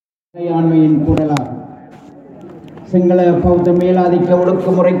ஆண்மையின் குரலாக சிங்கள பௌத்த மேலாதிக்க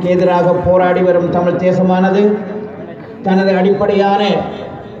ஒடுக்குமுறைக்கு எதிராக போராடி வரும் தமிழ் தேசமானது தனது அடிப்படையான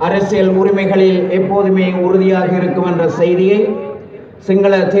அரசியல் உரிமைகளில் எப்போதுமே உறுதியாக இருக்கும் என்ற செய்தியை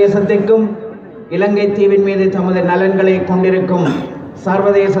சிங்கள தேசத்திற்கும் இலங்கை தீவின் மீது தமது நலன்களை கொண்டிருக்கும்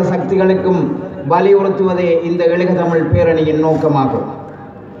சர்வதேச சக்திகளுக்கும் வலியுறுத்துவதே இந்த எழுக தமிழ் பேரணியின் நோக்கமாகும்.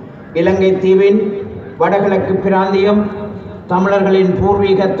 இலங்கை தீவின் வடகிழக்கு பிராந்தியம் தமிழர்களின்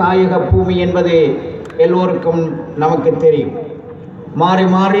பூர்வீக தாயக பூமி என்பது எல்லோருக்கும் நமக்கு தெரியும். மாறி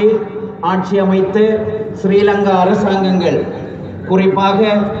மாறி ஆட்சி அமைத்து ஸ்ரீலங்கா அரசாங்கங்கள்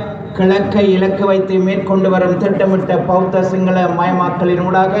குறிப்பாக கிழக்கை இலக்கு வைத்து மேற்கொண்டு வரும் திட்டமிட்ட பௌத்த சிங்கள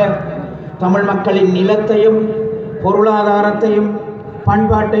மயமாக்கலினூடாக தமிழ் மக்களின் நிலத்தையும் பொருளாதாரத்தையும்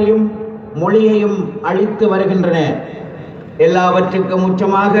பண்பாட்டையும் மொழியையும் அழித்து வருகின்றன. எல்லாவற்றுக்கும்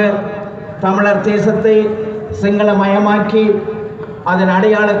உச்சமாக தமிழர் தேசத்தை சிங்களமயமாக்கி அதன்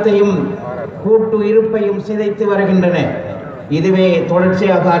அடையாளத்தையும் கூட்டு இருப்பையும் சிதைத்து வருகின்றன. இதுவே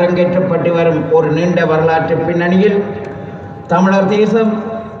தொடர்ச்சியாக அரங்கேற்றப்பட்டு வரும் ஒரு நீண்ட வரலாற்று பின்னணியில் தமிழர் தேசம்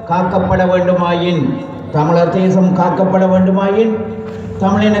காக்கப்பட வேண்டுமாயின்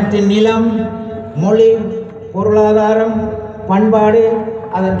தமிழினத்தின் நிலம், மொழி, பொருளாதாரம், பண்பாடு,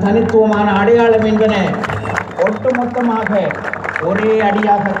 அதன் தனித்துவமான அடையாளம் என்பன ஒட்டுமொத்தமாக ஒரே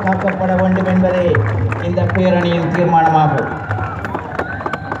அடியாக காக்கப்பட வேண்டும் என்பதே இந்த பேரணியின் தீர்மானமாகும்.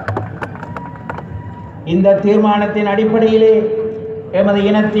 இந்த தீர்மானத்தின் அடிப்படையிலே எமது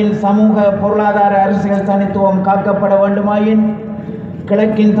இனத்தின் சமூக பொருளாதார அரசியல் தனித்துவம் காக்கப்பட வேண்டுமாயின்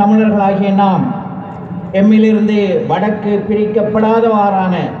கிழக்கின் தமிழர்களாகிய நாம் எம்மிலிருந்து வடக்கு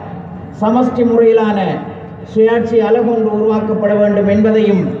பிரிக்கப்படாதவாறான சமஷ்டி முறையிலான சுயாட்சி அலகொன்று உருவாக்கப்பட வேண்டும்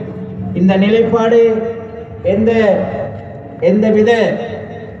என்பதையும் இந்த நிலைப்பாடு எந்தவித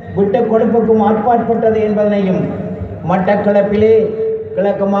விட்ட கொடுப்புக்கும் ஆட்பாட்பட்டது என்பதனையும் மட்டக்களப்பிலே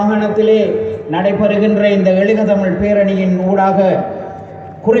கிழக்கு மாகாணத்திலே நடைபெறுகின்ற இந்த எழுக தமிழ் பேரணியின் ஊடாக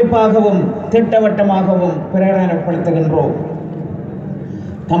குறிப்பாகவும் திட்டவட்டமாகவும் பிரகடனப்படுத்துகின்றோம்.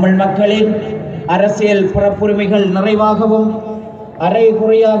 தமிழ் மக்களின் அரசியல் பிறப்புரிமைகள் நிறைவாகவும் அரை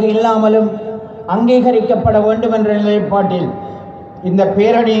குறையாக இல்லாமலும் அங்கீகரிக்கப்பட வேண்டும் என்ற நிலைப்பாட்டில் இந்த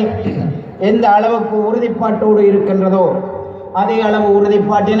பேரணி எந்த அளவுக்கு உறுதிப்பாட்டோடு இருக்கின்றதோ அதே அளவு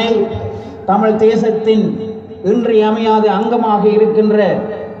உறுதிப்பாட்டினை தமிழ் தேசத்தின் இன்றியமையாத அங்கமாக இருக்கின்ற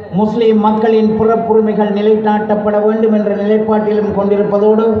முஸ்லிம் மக்களின் புறப்புரிமைகள் நிலைநாட்டப்பட வேண்டும் என்ற நிலைப்பாட்டிலும்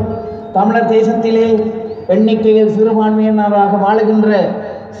கொண்டிருப்பதோடு தமிழர் தேசத்திலே எண்ணிக்கையில் சிறுபான்மையினராக வாழுகின்ற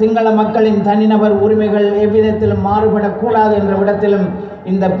சிங்கள மக்களின் தனிநபர் உரிமைகள் எவ்விதத்திலும் மாறுபடக்கூடாது என்ற விடத்திலும்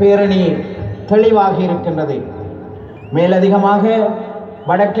இந்த பேரணி தெளிவாக இருக்கின்றது. மேலதிகமாக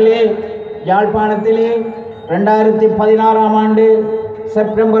வடக்கிலே யாழ்ப்பாணத்திலே 2016 ஆண்டு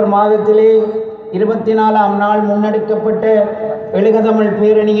செப்டம்பர் மாதத்திலே 24ஆம் நாள் முன்னெடுக்கப்பட்ட எழுக தமிழ்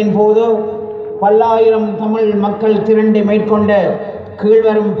பேரணியின் போது பல்லாயிரம் தமிழ் மக்கள் திரண்டு மேற்கொண்ட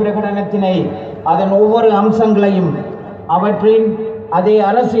கீழ்வரும் பிரகடனத்தினை அதன் ஒவ்வொரு அம்சங்களையும் அவற்றின் அதே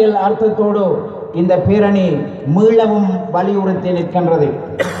அரசியல் அர்த்தத்தோடு இந்த பேரணி மீளவும் வலியுறுத்தி நிற்கின்றது.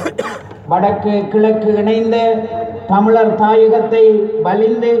 வடக்கு கிழக்கு இணைந்த தமிழர் தாயகத்தை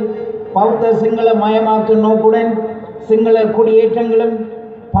வலிந்து பௌத்த சிங்கள மயமாக்கும் நோக்குடன் சிங்கள குடியேற்றங்களும்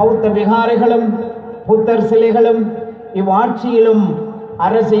பௌத்த விகாரைகளும் புத்தர் சிலைகளும் இவ்வாட்சியிலும்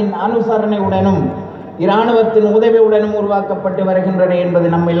அரசின் அனுசரணையுடனும் இராணுவத்தின் உதவியுடனும் உருவாக்கப்பட்டு வருகின்றன என்பது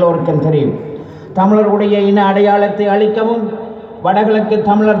நம்ம எல்லோருக்கும் தெரியும். தமிழருடைய இன அடையாளத்தை அளிக்கவும் வடகிழக்கு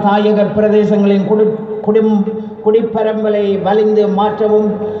தமிழர் தாயக பிரதேசங்களின் குடிப்பரம்பலை வலிந்து மாற்றவும்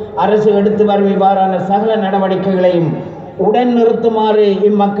அரசு எடுத்து வரும் இவ்வாறான சகல நடவடிக்கைகளையும் உடன் நிறுத்துமாறு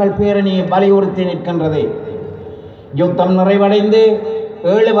இம்மக்கள் பேரணி வலியுறுத்தி நிற்கின்றது. யுத்தம் நிறைவடைந்து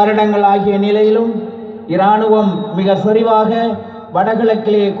 7 வருடங்கள் ஆகிய நிலையிலும் இராணுவம் மிக செறிவாக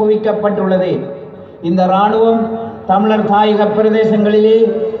வடகிழக்கிலே குவிக்கப்பட்டுள்ளது. இந்த இராணுவம் தமிழர் தாயக பிரதேசங்களிலே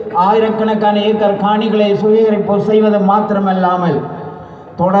ஆயிரக்கணக்கான ஏக்கர் காணிகளை சுவீகரிப்பு செய்வது மாத்திரமல்லாமல்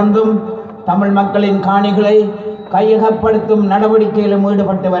தொடர்ந்தும் தமிழ் மக்களின் காணிகளை கையகப்படுத்தும் நடவடிக்கையிலும்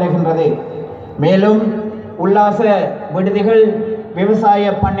ஈடுபட்டு வருகின்றது. மேலும் உல்லாச விடுதிகள்,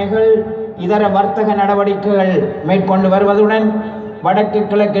 விவசாய பண்ணைகள், இதர வர்த்தக நடவடிக்கைகள் மேற்கொண்டு வருவதுடன் வடக்கு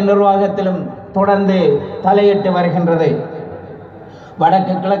கிழக்கு நிர்வாகத்திலும் தொடர்ந்து தலையிட்டு வருகின்றது.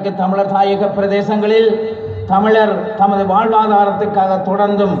 வடக்கு கிழக்கு தமிழர் தாயக பிரதேசங்களில் தமிழர் தமது வாழ்வாதாரத்துக்காக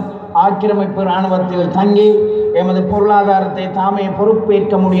தொடர்ந்தும் ஆக்கிரமிப்பு இராணுவத்தில் தங்கி எமது பொருளாதாரத்தை தாமே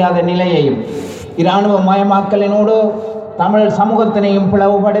பொறுப்பேற்க முடியாத நிலையையும் இராணுவ மயமாக்கலினோடு தமிழ் சமூகத்தினையும்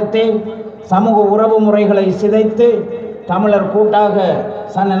பிளவுபடுத்தி சமூக உறவு முறைகளை சிதைத்து தமிழர் கூட்டாக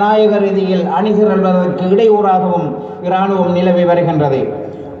சனநாயக ரீதியில் அணிதிரள்வதற்கு இடையூறாகவும் இராணுவம் நிலவி வருகின்றது.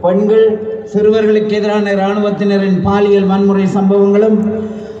 பெண்கள் சிறுவர்களுக்கு எதிரான இராணுவத்தினரின் பாலியல் வன்முறை சம்பவங்களும்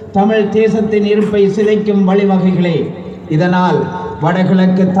தமிழ் தேசத்தின் இருப்பை சிதைக்கும் வழிவகைகளே. இதனால்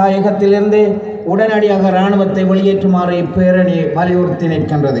வடகிழக்கு தாயகத்திலிருந்து உடனடியாக இராணுவத்தை வெளியேற்றுமாறு இப்பேரணி வலியுறுத்தி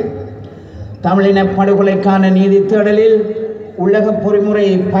நிற்கின்றது. தமிழின படுகொலைக்கான நீதி தேடலில் உலக பொறிமுறை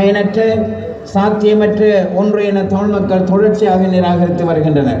பயனற்ற சாத்தியமற்ற ஒன்று என தமிழ் மக்கள் தொடர்ச்சியாக நிராகரித்து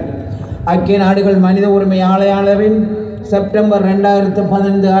வருகின்றனர். ஐக்கிய நாடுகள் மனித உரிமை ஆணையாளரின் செப்டம்பர்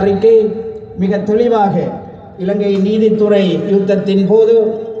 2015 அறிக்கை மிக தெளிவாக இலங்கையின் நீதித்துறை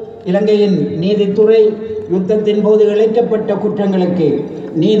யுத்தத்தின் போது இழைக்கப்பட்ட குற்றங்களுக்கு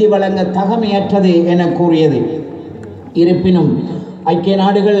நீதி வழங்க தகமையற்றது என கூறியது. இருப்பினும் ஐக்கிய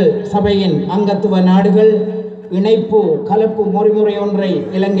நாடுகள் சபையின் அங்கத்துவ நாடுகள் இணைப்பு கலப்பு முறைமுறை ஒன்றை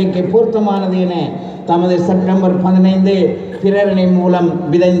இலங்கைக்கு பொருத்தமானது என தமது செப்டம்பர் 15 பிரேரணை மூலம்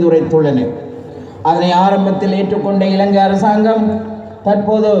விதைந்துரைத்துள்ளனர். அதனை ஆரம்பத்தில் ஏற்றுக்கொண்ட இலங்கை அரசாங்கம்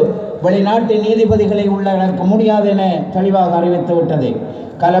தற்போது வெளிநாட்டு நீதிபதிகளை உள்ளடக்க முடியாது என தெளிவாக அறிவித்துவிட்டது.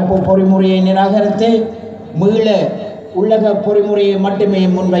 கலப்பு பொறிமுறையை நிராகரித்து மீள உள்ளக பொறிமுறையை மட்டுமே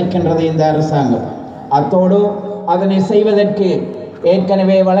முன்வைக்கின்றது இந்த அரசாங்கம். அத்தோடு அதனை செய்வதற்கு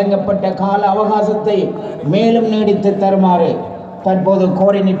ஏற்கனவே வழங்கப்பட்ட கால அவகாசத்தை மேலும் நீடித்து தருமாறு தற்போது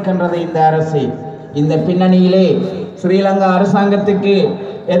கோரி நிற்கின்றது இந்த அரசு. இந்த பின்னணியிலே ஸ்ரீலங்கா அரசாங்கத்துக்கு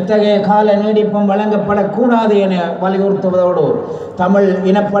எத்தகைய கால நீடிப்பும் வழங்கப்படக்கூடாது என வலியுறுத்துவதோடு தமிழ்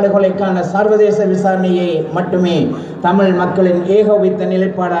இனப்படுகொலைக்கான சர்வதேச விசாரணையை மட்டுமே தமிழ் மக்களின் ஏகோபித்த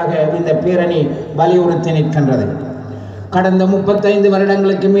நிலைப்பாடாக இந்த பேரணி வலியுறுத்தி நிற்கின்றது. கடந்த 35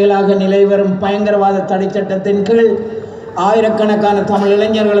 வருடங்களுக்கு மேலாக நிலை வரும் பயங்கரவாத தடை சட்டத்தின் கீழ் ஆயிரக்கணக்கான தமிழ்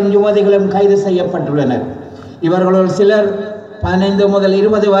இளைஞர்களும் யுவதிகளும் கைது செய்யப்பட்டுள்ளனர். இவர்களுள் சிலர் 15 முதல்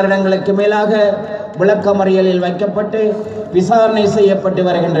 20 வருடங்களுக்கு மேலாக விளக்கமறியலில் வைக்கப்பட்டு விசாரணை செய்யப்பட்டு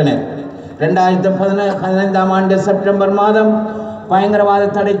வருகின்றனர். 2015 ஆண்டு செப்டம்பர் மாதம் பயங்கரவாத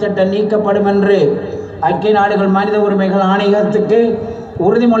தடை சட்டம் நீக்கப்படும் என்று ஐக்கிய நாடுகள் மனித உரிமைகள் ஆணையகத்துக்கு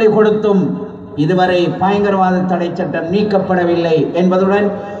உறுதிமொழி கொடுத்தும் இதுவரை பயங்கரவாத தடை சட்டம் நீக்கப்படவில்லை என்பதுடன்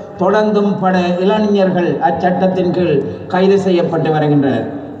தொடர்ந்தும் பல இளைஞர்கள் அச்சட்டத்தின் கீழ் கைது செய்யப்பட்டு வருகின்றனர்.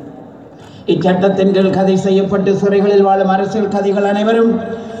 இச்சட்டத்தின் கீழ் கைது செய்யப்பட்டு சிறைகளில் வாழும் அரசியல் கைதிகள் அனைவரும்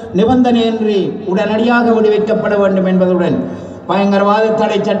நிபந்தனையின்றி உடனடியாக விடுவிக்கப்பட வேண்டும் என்பதுடன் பயங்கரவாத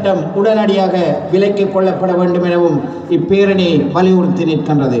தடை சட்டம் உடனடியாக விலக்கிக் கொள்ளப்பட வேண்டும் எனவும் இப்பேரணி வலியுறுத்தி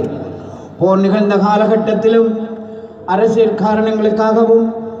நிற்கின்றது. போர் நிகழ்ந்த காலகட்டத்திலும் அரசியல் காரணங்களுக்காகவும்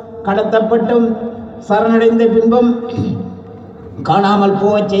கடத்தப்பட்டும் சரணடைந்த பின்பும் காணாமல்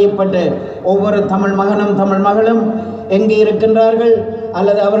போகச் செய்யப்பட்ட ஒவ்வொரு தமிழ் மகனும் தமிழ் மகளும் எங்கே இருக்கின்றார்கள்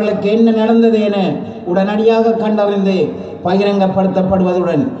அல்லது அவர்களுக்கு என்ன நடந்தது என உடனடியாக கண்டறிந்து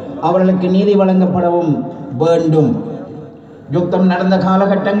பகிரங்கப்படுத்தப்படுவதுடன் அவர்களுக்கு நீதி வழங்கப்படவும் வேண்டும். யுத்தம் நடந்த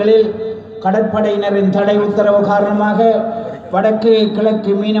காலகட்டங்களில் கடற்படையினரின் தடை உத்தரவு காரணமாக வடக்கு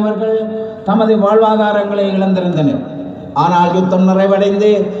கிழக்கு மீனவர்கள் தமது வாழ்வாதாரங்களை இழந்திருந்தனர். ஆனால் யுத்தம்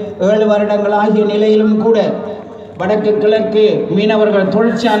நிறைவடைந்து 7 வருடங்கள் ஆகிய நிலையிலும் கூட வடக்கு கிழக்கு மீனவர்கள்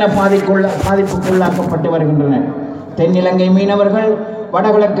தொடர்ச்சியான பாதிப்புக்குள்ளாக்கப்பட்டு வருகின்றனர். தென்னிலங்கை மீனவர்கள்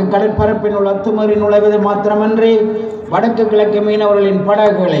வடகிழக்கு கடற்பரப்பினுள் அத்துமீறி நுழைவது மாத்திரமன்றி வடக்கு கிழக்கு மீனவர்களின்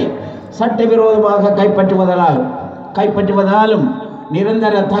படகுகளை சட்டவிரோதமாக கைப்பற்றுவதாலும்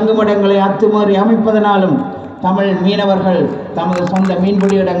நிரந்தர தங்குமிடங்களை அத்துமீறி அமைப்பதனாலும் தமிழ் மீனவர்கள் தமது சொந்த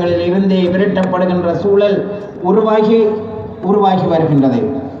மீன்பிடி இடங்களில் இருந்தே விரட்டப்படுகின்ற சூழல் உருவாகி வருகின்றது.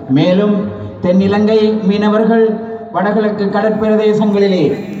 மேலும் தென்னிலங்கை மீனவர்கள் வடகிழக்கு கடற்பிரதேசங்களிலே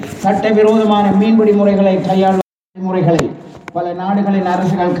சட்டவிரோதமான மீன்பிடி முறைகளை பல நாடுகளின்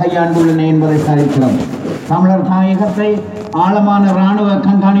அரசுகள் கையாண்டுள்ளன என்பதை சரித்திரம். தமிழர் தாயகத்தை ஆழமான இராணுவ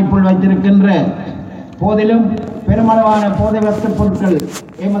கண்காணிப்புள் வைத்திருக்கின்ற போதிலும் பெருமளவான போதை வஸ்துப் பொருட்கள்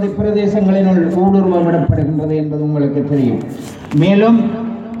எமது பிரதேசங்களினுள் ஊடுருவ விடப்படுகின்றது என்பது உங்களுக்கு தெரியும். மேலும்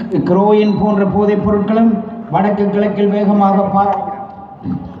குரோயின் போன்ற போதைப் பொருட்களும் வடக்கு கிழக்கில் வேகமாக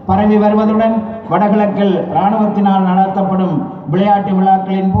பரவி வருவதுடன் வடகிழக்கில் இராணுவத்தினால் நடத்தப்படும் விளையாட்டு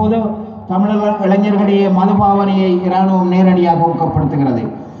விழாக்களின் போது தமிழக இளைஞர்களிடையே மதுபாவனையை இராணுவம் நேரடியாக ஊக்கப்படுத்துகிறது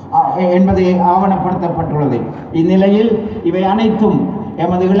என்பது ஆவணப்படுத்தப்பட்டுள்ளது. இந்நிலையில் இவை அனைத்தும்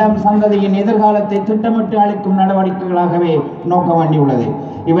எமது இளம் சந்ததியின் எதிர்காலத்தை திட்டமிட்டு அளிக்கும் நடவடிக்கைகளாகவே நோக்க வேண்டியுள்ளது.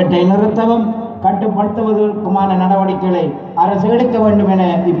 இவற்றை நிறுத்தவும் கட்டுப்படுத்துவதற்குமான நடவடிக்கைகளை அரசு எடுக்க வேண்டும் என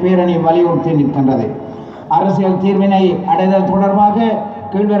இப்பேரணி வலியுறுத்தி நிற்கின்றது. அரசியல் தீர்வினை அடைதல் தொடர்பாக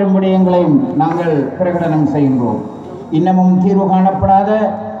கீழ்வரும் விடயங்களையும் நாங்கள் பிரகடனம் செய்கின்றோம். இன்னமும் தீர்வு காணப்படாத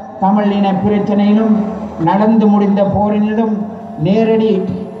தமிழ் இன பிரச்சனையிலும் நடந்து முடிந்த போரினிலும் நேரடி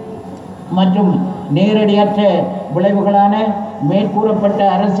மற்றும் நேரடியற்ற விளைவுகளான மேற்கூறப்பட்ட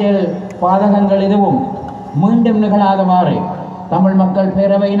அரசியல் பாதகங்கள் எதுவும் மீண்டும் நிகழாதவாறு தமிழ் மக்கள்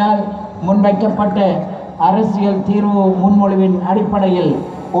பேரவையினால் முன்வைக்கப்பட்ட அரசியல் தீர்வு முன்மொழிவின் அடிப்படையில்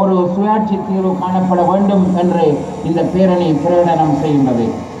ஒரு சுயாட்சி தீர்வு காணப்பட வேண்டும் என்று இந்த பேரணி பிரகடனம் செய்கின்றது.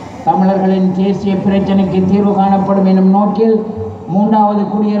 தமிழர்களின் தேசிய பிரச்சினைக்கு தீர்வு காணப்படும் எனும் நோக்கில் 3வது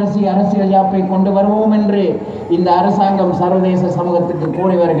குடியரசு அரசியல் யாப்பை கொண்டு வருவோம் என்று இந்த அரசாங்கம் சர்வதேச சமூகத்துக்கு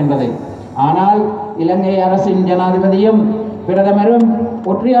கூறி வருகின்றது. ஆனால் இலங்கை அரசின் ஜனாதிபதியும் பிரதமரும்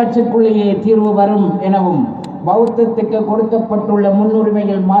ஒற்றையாட்சிக்குள்ளேயே தீர்வு வரும் எனவும் பௌத்தத்துக்கு கொடுக்கப்பட்டுள்ள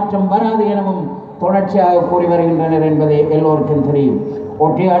முன்னுரிமையில் மாற்றம் வராது எனவும் தொடர்ச்சியாக கூறி வருகின்றனர் என்பதை எல்லோருக்கும் தெரியும்.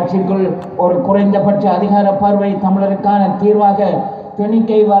 ஒற்றையாட்சிக்குள் ஒரு குறைந்தபட்ச அதிகார பார்வை தமிழருக்கான தீர்வாக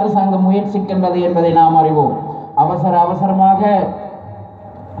திணிக்க அரசாங்கம் முயற்சிக்கின்றது என்பதை நாம் அறிவோம். அவசரமாக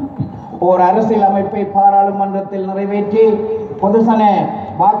ஓர் அரசியல் அமைப்பை பாராளுமன்றத்தில் நிறைவேற்றி பொதுசன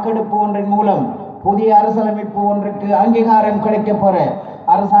வாக்கெடுப்பு ஒன்றின் மூலம் புதிய அரசியலமைப்பு ஒன்றுக்கு அங்கீகாரம் கிடைக்கப்பெற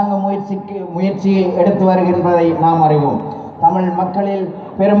அரசாங்கம் முயற்சி எடுத்து வருகின்றதை நாம் அறிவோம். தமிழ் மக்களில்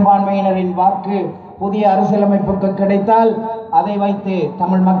பெரும்பான்மையினரின் வாக்கு புதிய அரசியலமைப்புக்கு கிடைத்தால் அதை வைத்து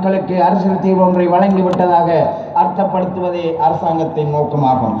தமிழ் மக்களுக்கு அரசியல் தீர்வு ஒன்றை வழங்கிவிட்டதாக அர்த்தப்படுத்துவதே அரசாங்கத்தின்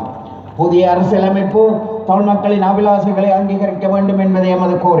நோக்கமாகும். புதிய அரசியலமைப்பு தமிழ் மக்களின் அபிலாஷைகளை அங்கீகரிக்க வேண்டும் என்பதே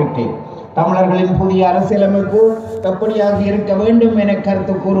எமது கோரிக்கை. தமிழர்களின் புதிய அரசியலமைப்பு எப்படியாக இருக்க வேண்டும் என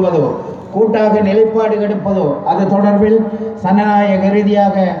கருத்து கூறுவதோ கூட்டாக நிலைப்பாடு எடுப்பதோ அது தொடர்பில் சனநாயக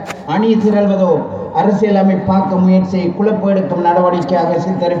ரீதியாக அணி திரள்வதோ அரசியலமைப்பாக்க முயற்சியை குழப்ப எடுக்கும் நடவடிக்கையாக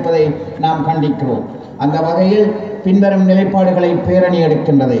சித்தரிப்பதை நாம் கண்டிக்கிறோம். அந்த வகையில் பின்வரும் நிலைப்பாடுகளை பேரணி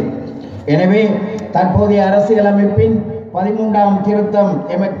எடுக்கின்றது. எனவே தற்போதைய அரசியலமைப்பின் 13ஆம் திருத்தம்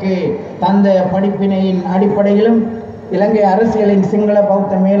எமக்கு தந்த படிப்பினையின் அடிப்படையிலும் இலங்கை அரசியலின் சிங்கள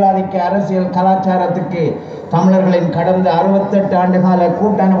பௌத்த மேலாதிக்க அரசியல் கலாச்சாரத்துக்கு தமிழர்களின் கடந்த 68 ஆண்டுகால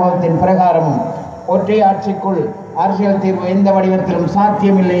கூட்டனுபவத்தின் பிரகாரமும் ஒற்றை ஆட்சிக்குள் அரசியல் தீர்வு எந்த வடிவத்திலும்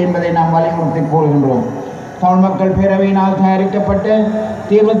சாத்தியமில்லை என்பதை நாம் வலியுறுத்தி கூறுகின்றோம். தமிழ் மக்கள் பேரவையினால் தயாரிக்கப்பட்ட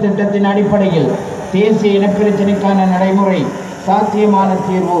தீர்வு திட்டத்தின் அடிப்படையில் தேசிய இனப்பிரச்சினைக்கான நடைமுறை சாத்தியமான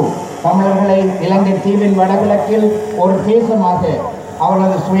தீர்வு தமிழர்களை இலங்கை தீவின் வடகிழக்கில் ஒரு தேசமாக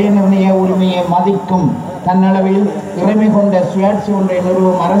அவர்களது சுயநிர்ணய உரிமையை மதிக்கும் தன்னளவில் இறைமை கொண்ட சுயாட்சி ஒன்றை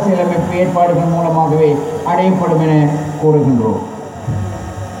நிறுவும் அரசியலமைப்பு ஏற்பாடுகள் மூலமாகவே அடையப்படும் என கூறுகின்றோம்.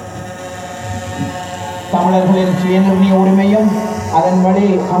 தமிழர்களின் சுயநிர்ணய உரிமையும் அதன் வழி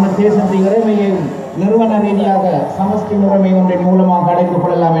தமிழ் தேசத்தின் இறைமையையும் நிறுவன ரீதியாக சமஷ்டி முறைமை ஒன்றின் மூலமாக அடைந்து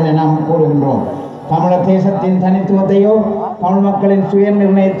கொள்ளலாம் என நாம் கூறுகின்றோம். தமிழர் தேசத்தின் தனித்துவத்தையோ தமிழ் மக்களின் சுய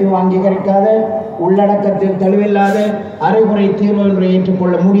நிர்ணயத்தையோ அங்கீகரிக்காத உள்ளடக்கத்தில் தெளிவில்லாத அரைகுறை தீர்வு என்று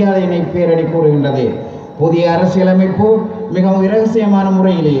ஏற்றுக்கொள்ள முடியாத என பேரணி கூறுகின்றது. புதிய அரசியலமைப்பு மிகவும் இரகசியமான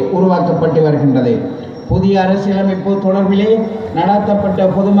முறையிலே உருவாக்கப்பட்டு வருகின்றது. புதிய அரசியலமைப்பு தொடர்பிலே நடாத்தப்பட்ட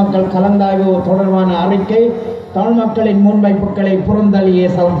பொதுமக்கள் கலந்தாய்வு தொடர்பான அறிக்கை தமிழ் மக்களின் முன்வைப்புகளை புறந்தள்ளியே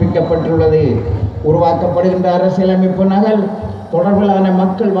சமர்ப்பிக்கப்பட்டுள்ளது. உருவாக்கப்படுகின்ற அரசியலமைப்பு நகல் தொடர்பிலான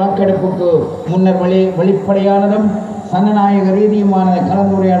மக்கள் வாக்கெடுப்புக்கு முன்னர் வெளிப்படையானதும் சனநாயக ரீதியுமான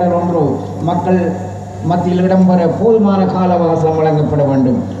கலந்துரையாடல் ஒன்று மக்கள் மத்தியில் இடம்பெற போதுமான கால அவகாசம் வழங்கப்பட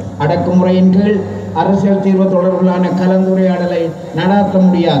வேண்டும். அடக்குமுறையின் கீழ் அரசியல் தீர்வு தொடர்பிலான கலந்துரையாடலை நடாத்த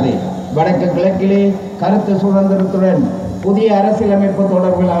முடியாது. வடக்கு கிழக்கிலே கருத்து சுதந்திரத்துடன் புதிய அரசியலமைப்பு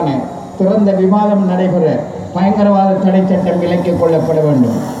தொடர்பிலான திறந்த விவாதம் நடைபெற பயங்கரவாத தடை சட்டம் விலக்கிக் கொள்ளப்பட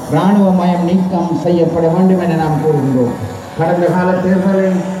வேண்டும். இராணுவ மயம் நீக்கம் செய்யப்பட வேண்டும் என நாம் கூறுகின்றோம். கடந்த கால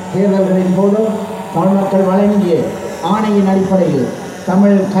தேர்தல்களின் போது தமிழ் மக்கள் வழங்கிய ஆணையின் அடிப்படையில்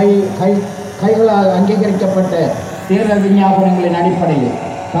தமிழ் கைகளால் அங்கீகரிக்கப்பட்ட தேர்தல் விஞ்ஞாபனங்களின் அடிப்படையில்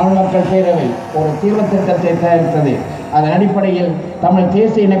தமிழ் மக்கள் பேரவை ஒரு தீர்வு திட்டத்தை தயாரித்தது. அதன் அடிப்படையில் தமிழ்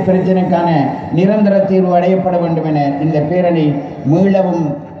தேசிய இன பிரச்சினைக்கான நிரந்தர தீர்வு அடையப்பட வேண்டும் என இந்த பேரணி மீளவும்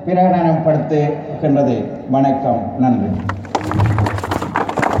பிரகடனப்படுத்துகின்றது. வணக்கம், நன்றி.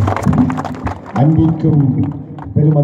 அன்பிற்கும் பெரும